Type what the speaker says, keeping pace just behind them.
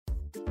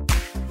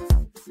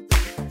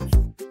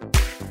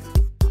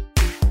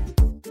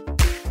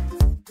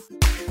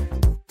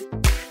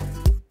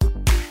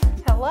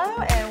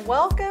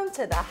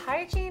to the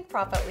Hygiene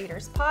Profit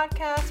Leaders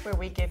podcast, where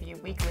we give you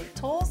weekly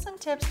tools and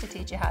tips to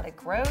teach you how to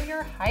grow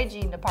your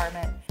hygiene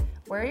department.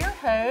 We're your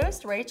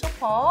hosts, Rachel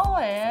Paul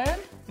and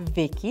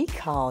Vicki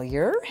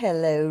Collier.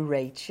 Hello,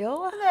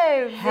 Rachel.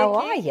 Hello, Vicki. How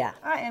are you?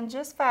 I am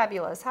just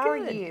fabulous. How are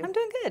you? I'm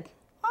doing good.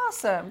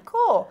 Awesome.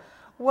 Cool.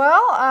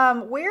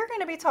 Well, we're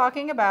going to be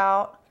talking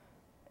about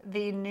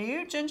the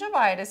new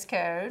gingivitis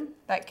code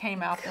that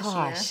came out this year.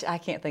 Gosh, I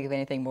can't think of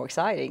anything more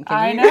exciting.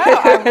 I know,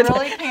 I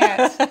really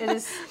can't. It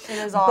is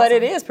awesome. But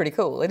it is pretty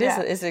cool.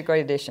 It's a great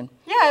addition.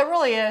 Yeah, it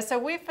really is. So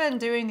we've been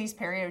doing these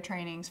perio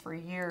trainings for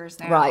years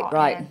now.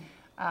 Right.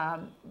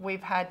 And,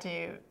 we've had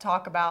to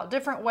talk about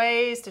different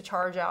ways to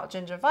charge out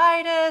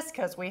gingivitis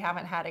because we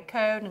haven't had a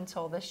code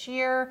until this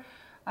year.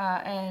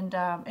 And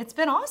it's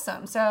been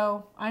awesome.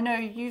 So I know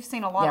you've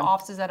seen a lot of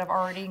offices that have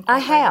already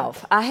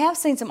incorporated. I have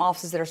seen some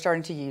offices that are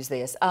starting to use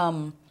this.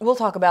 We'll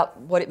talk about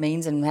what it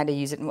means and how to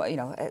use it,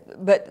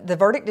 but the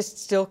verdict is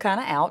still kind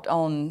of out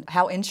on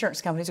how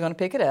insurance companies are going to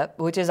pick it up,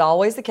 which is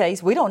always the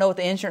case. We don't know what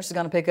the insurance is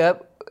going to pick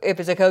up if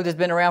it's a code that's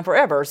been around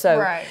forever. So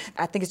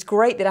I think it's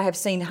great that I have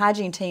seen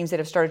hygiene teams that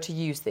have started to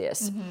use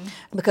this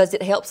because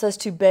it helps us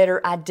to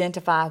better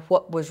identify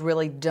what was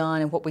really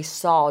done and what we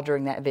saw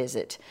during that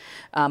visit.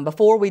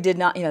 Before we did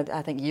not,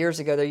 I think years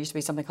ago there used to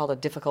be something called a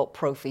difficult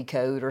prophy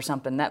code or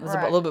something. That was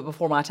a little bit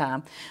before my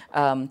time.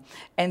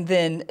 And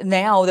then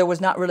now there was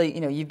not really,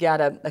 you've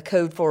got a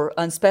code for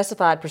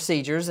unspecified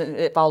procedures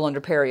that fall under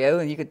perio,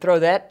 and you could throw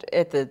that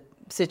at the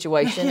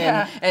situation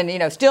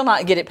and still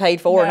not get it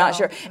paid for, not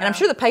sure. And I'm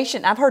sure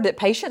I've heard that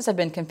patients have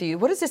been confused.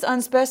 What is this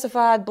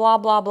unspecified blah,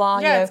 blah, blah?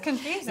 Yeah, it's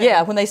confusing.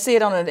 Yeah, when they see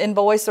it on an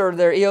invoice or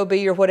their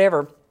EOB or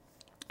whatever.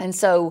 And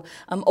so,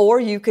 or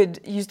you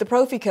could use the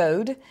prophy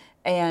code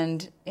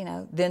and,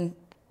 then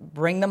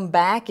bring them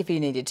back if you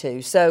needed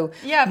to. So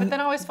yeah, but then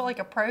I always felt like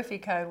a prophy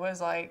code was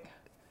like,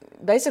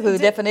 basically the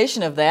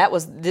definition of that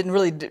didn't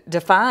really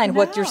define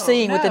what you're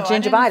seeing with the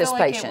gingivitis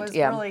patient. It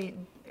was really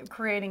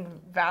creating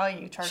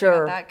value, charging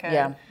out that code.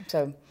 Yeah.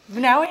 So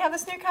now we have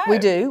this new code.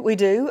 We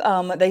do.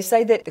 They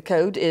say that the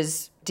code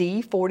is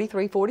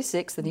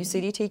D4346, the new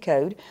CDT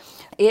code.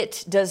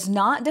 It does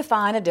not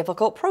define a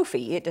difficult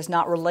prophy. It does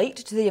not relate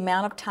to the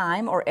amount of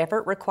time or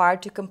effort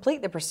required to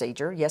complete the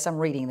procedure. Yes, I'm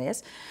reading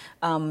this.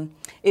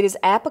 It is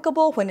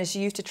applicable when it's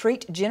used to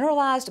treat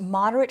generalized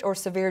moderate or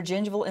severe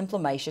gingival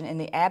inflammation in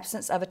the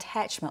absence of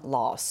attachment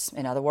loss.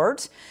 In other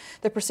words,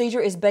 the procedure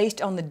is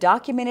based on the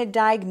documented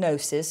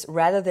diagnosis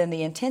rather than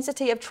the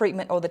intensity of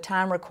treatment or the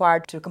time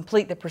required to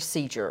complete the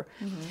procedure.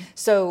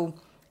 So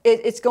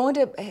it's going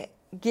to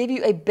give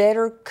you a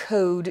better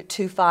code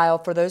to file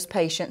for those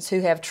patients who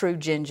have true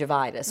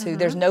gingivitis, who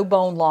there's no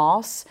bone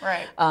loss,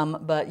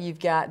 but you've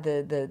got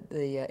the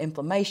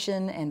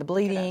inflammation and the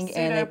bleeding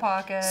and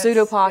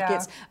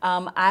pseudopockets.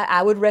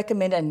 I would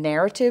recommend a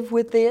narrative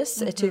with this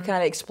to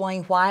kind of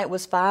explain why it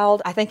was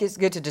filed. I think it's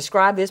good to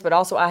describe this, but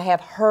also I have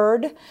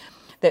heard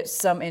that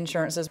some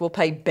insurances will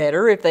pay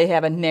better if they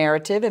have a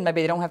narrative and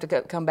maybe they don't have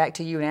to come back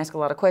to you and ask a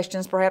lot of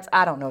questions perhaps.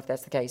 I don't know if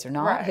that's the case or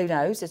not. Who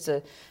knows? It's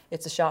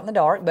a shot in the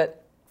dark, but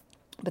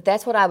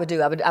that's what I would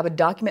do. I would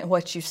document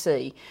what you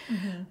see.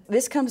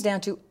 This comes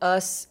down to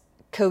us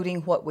coding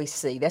what we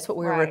see. That's what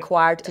we're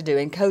required to do,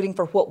 and coding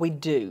for what we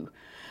do.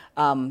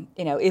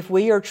 If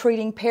we are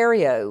treating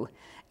perio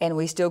and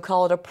we still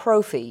call it a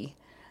prophy,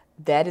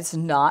 that is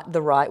not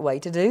the right way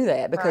to do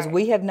that because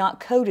we have not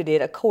coded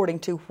it according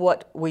to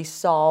what we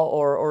saw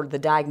or the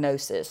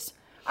diagnosis.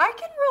 I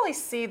can really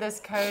see this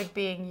code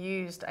being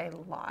used a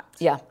lot.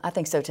 Yeah, I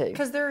think so too.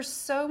 Because there's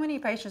so many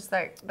patients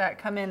that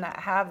come in that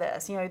have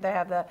this. They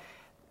have the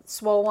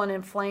swollen,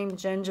 inflamed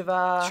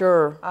gingiva.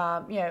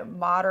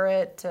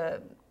 Moderate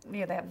to, they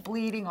have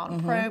bleeding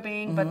on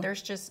probing, but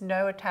there's just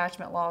no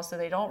attachment loss, so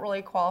they don't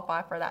really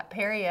qualify for that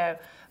perio.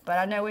 But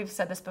I know we've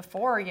said this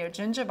before,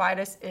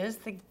 gingivitis is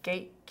the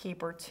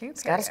gatekeeper to perio.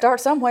 It's got to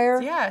start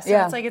somewhere. Yeah,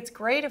 so it's like it's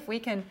great if we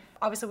can,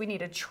 obviously we need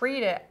to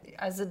treat it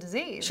as a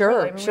disease. We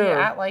need to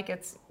act like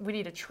we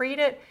need to treat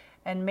it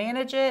and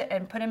manage it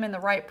and put them in the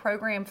right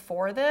program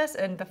for this.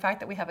 And the fact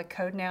that we have a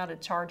code now to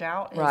charge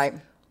out is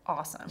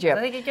awesome.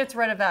 I think it gets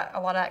rid of a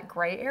lot of that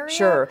gray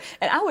area.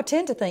 And I would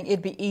tend to think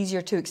it'd be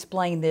easier to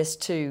explain this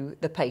to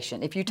the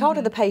patient. If you talk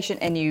to the patient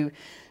and you,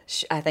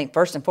 I think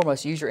first and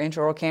foremost, use your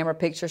intraoral camera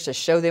pictures to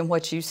show them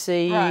what you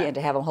see and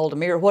to have them hold a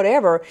mirror,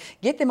 whatever,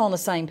 get them on the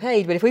same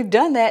page. But if we've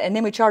done that and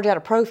then we charge out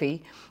a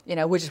prophy,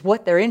 which is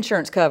what their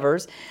insurance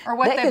covers. Or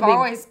what they've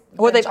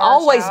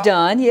always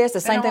done. Yes, the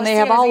same thing they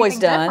have always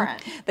done.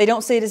 They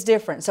don't see it as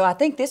different. So I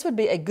think this would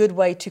be a good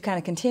way to kind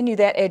of continue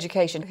that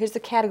education. Here's the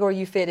category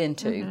you fit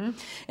into,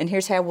 and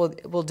here's how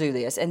we'll do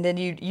this. And then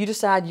you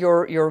decide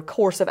your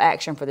course of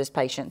action for this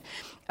patient.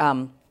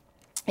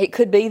 It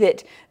could be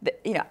that,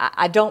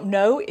 I don't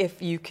know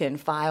if you can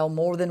file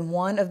more than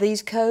one of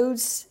these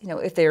codes.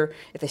 If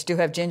they still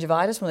have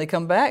gingivitis when they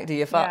come back, do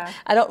you file?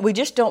 We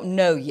just don't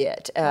know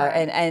yet.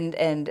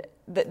 And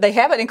they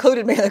haven't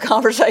included me in the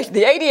conversation.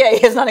 The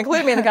ADA has not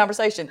included me in the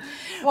conversation.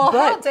 Well,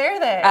 how dare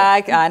they?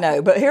 I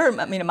know. But here,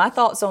 my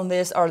thoughts on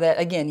this are that,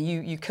 again,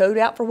 you code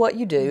out for what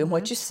you do and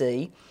what you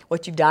see,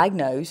 what you've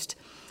diagnosed.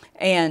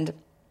 And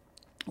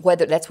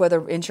whether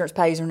insurance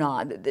pays or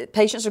not, the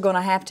patients are going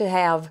to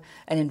have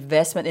an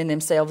investment in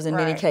themselves in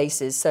many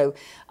cases. So,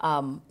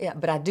 yeah,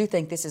 but I do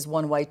think this is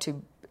one way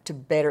to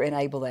better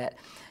enable that.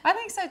 I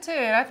think so too,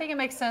 and I think it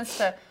makes sense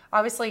to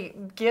obviously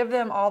give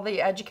them all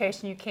the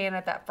education you can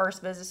at that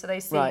first visit, so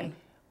they see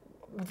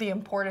the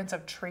importance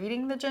of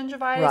treating the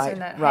gingivitis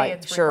and that hey,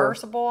 it's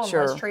reversible, and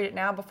let's treat it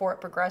now before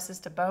it progresses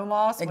to bone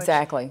loss.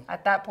 Exactly. Which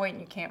at that point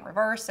you can't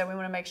reverse, so we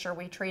want to make sure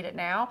we treat it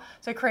now.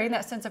 So creating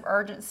that sense of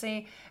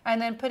urgency,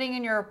 and then putting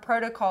in your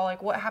protocol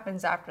like what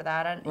happens after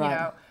that, and you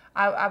know.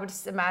 I would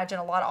just imagine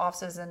a lot of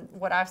offices, and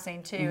what I've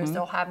seen too is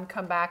they'll have them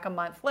come back a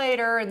month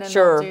later, and then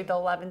they'll do the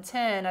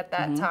 1110 at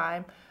that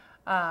time.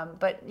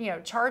 But you know,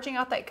 charging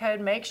out that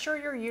code, make sure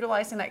you're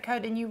utilizing that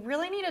code, and you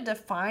really need to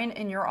define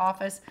in your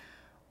office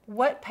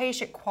what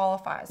patient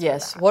qualifies.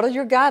 Yes. For that. What are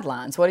your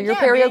guidelines? What are your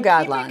perio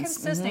guidelines? Keep it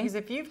consistent, because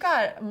if you've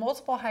got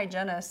multiple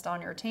hygienists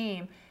on your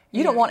team,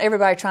 you don't want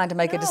everybody trying to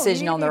make a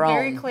decision on their own.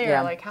 Very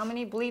clear, like how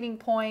many bleeding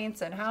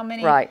points and how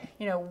many,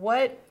 you know,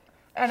 what.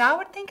 And I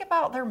would think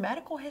about their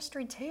medical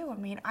history too. I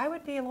mean, I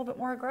would be a little bit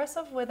more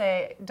aggressive with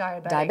a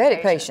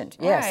diabetic patient.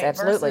 Yes,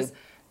 absolutely. Versus,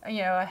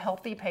 you know, a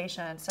healthy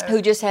patient. So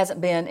who just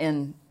hasn't been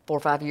in 4 or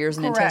 5 years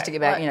and intends to get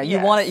back. You know, you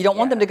don't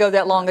want them to go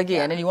that long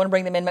again, and you want to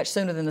bring them in much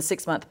sooner than the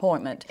 6-month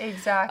appointment.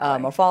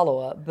 Exactly. Or follow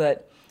up.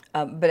 But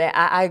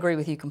I agree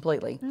with you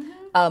completely.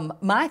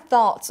 My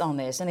thoughts on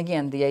this, and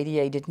again, the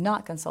ADA did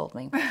not consult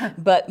me,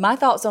 but my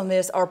thoughts on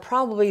this are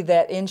probably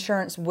that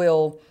insurance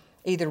will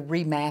either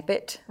remap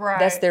it.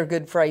 That's their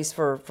good phrase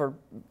for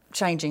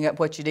changing up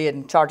what you did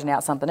and charging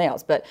out something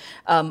else. But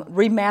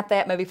remap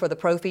that maybe for the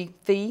prophy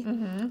fee.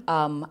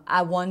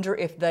 I wonder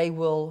if they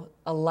will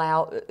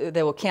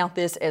count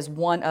this as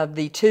one of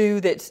the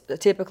 2 that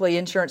typically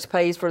insurance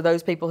pays for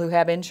those people who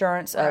have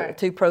insurance,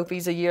 2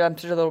 prophies a year. I'm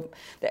sure they'll,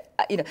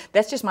 you know,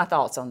 that's just my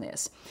thoughts on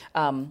this.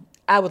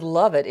 I would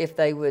love it if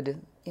they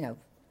would, you know,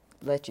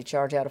 let you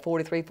charge out a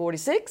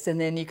 43.46,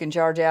 and then you can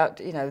charge out,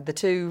 you know, the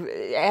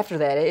 2 after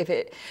that. If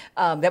it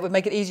that would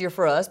make it easier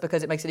for us,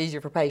 because it makes it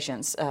easier for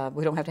patients.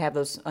 We don't have to have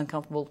those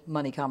uncomfortable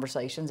money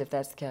conversations if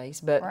that's the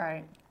case. But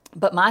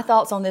but my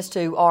thoughts on this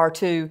too are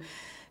to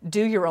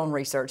do your own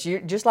research.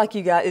 Just like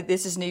you guys,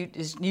 this is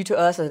new to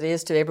us as it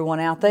is to everyone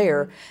out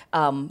there.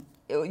 You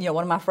know,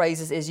 one of my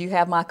phrases is, "You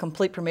have my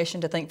complete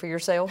permission to think for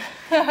yourself."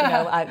 You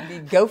know,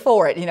 go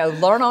for it. You know,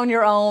 learn on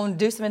your own,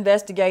 do some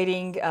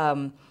investigating.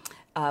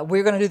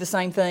 We're going to do the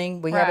same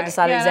thing. We haven't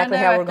decided exactly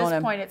how we're going to. At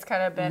this point, it's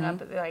kind of been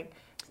up, like.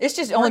 It's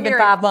just only been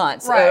 5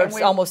 months, or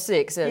it's almost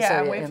 6.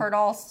 We've heard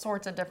all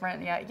sorts of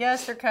different.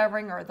 Yes, they're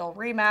covering, or they'll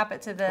remap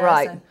it to this.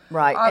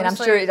 Right. And I'm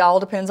sure it all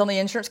depends on the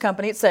insurance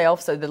company itself.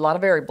 So there's a lot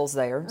of variables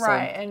there.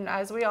 Right. And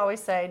as we always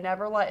say,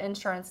 never let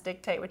insurance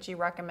dictate what you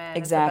recommend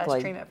as the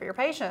best treatment for your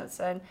patients.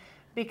 And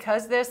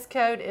because this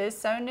code is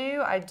so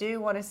new, I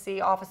do want to see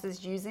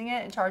offices using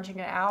it and charging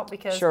it out,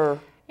 because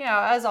you know,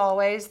 as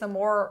always, the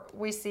more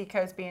we see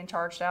codes being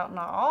charged out,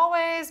 not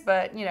always,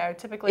 but you know,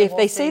 typically if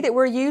they see that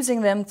we're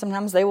using them,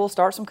 sometimes they will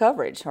start some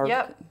coverage.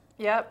 Yep.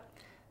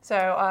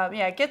 So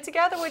get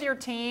together with your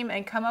team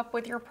and come up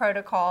with your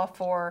protocol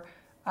for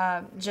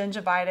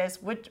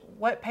gingivitis.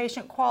 What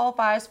patient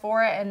qualifies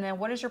for it, and then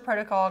what is your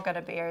protocol going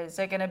to be? Is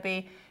it going to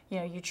be, you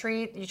know, you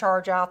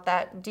charge out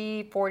that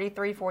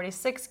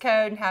D4346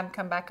 code and have them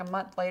come back a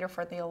month later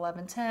for the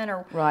 1110,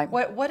 or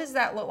what does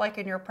that look like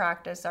in your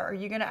practice? Are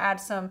you going to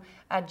add some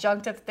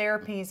adjunctive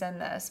therapies in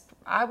this?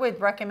 I would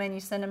recommend you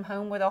send them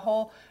home with a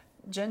whole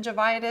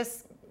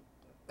gingivitis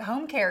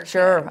home care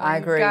kit. I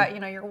agree. You've got, you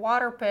know, your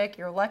water pick,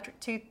 your electric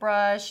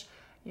toothbrush,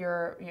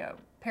 your, you know,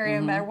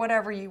 or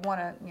whatever you want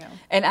to, you know.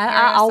 And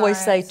I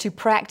always say to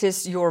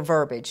practice your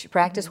verbiage.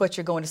 Practice what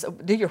you're going to say.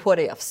 Do your what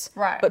ifs.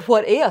 But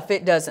what if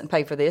it doesn't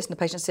pay for this and the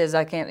patient says,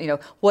 I can't, you know,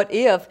 what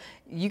if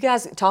you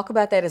guys talk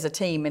about that as a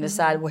team and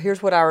decide, well,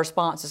 here's what our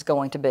response is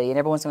going to be, and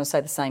everyone's going to say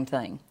the same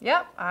thing.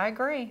 Yep, I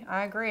agree.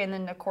 And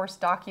then, of course,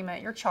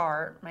 document your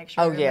chart. Make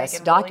sure you're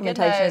making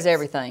documentation really is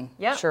everything.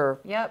 Yep.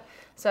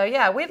 So,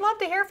 yeah, we'd love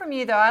to hear from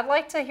you, though. I'd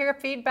like to hear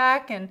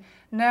feedback and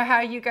know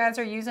how you guys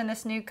are using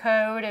this new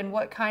code and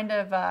what kind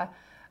of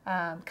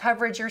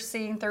coverage you're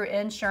seeing through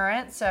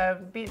insurance. So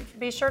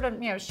be sure to,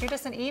 you know, shoot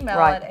us an email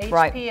at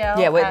HPL.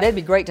 Yeah, that'd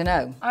be great to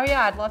know. Oh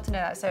yeah, I'd love to know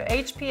that. So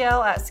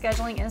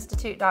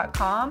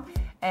HPL@schedulinginstitute.com,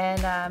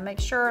 and make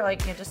sure,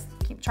 like, you just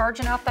keep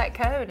charging out that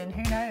code, and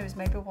who knows,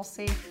 maybe we'll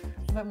see a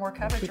little bit more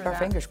coverage. Keep our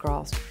fingers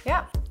crossed.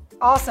 Yeah.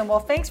 Awesome. Well,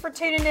 thanks for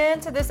tuning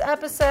in to this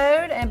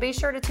episode, and be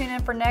sure to tune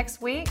in for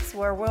next week's,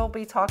 where we'll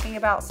be talking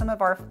about some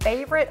of our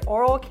favorite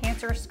oral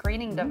cancer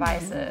screening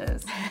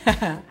devices.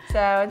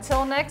 So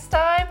until next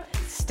time,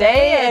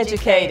 stay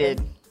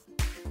educated.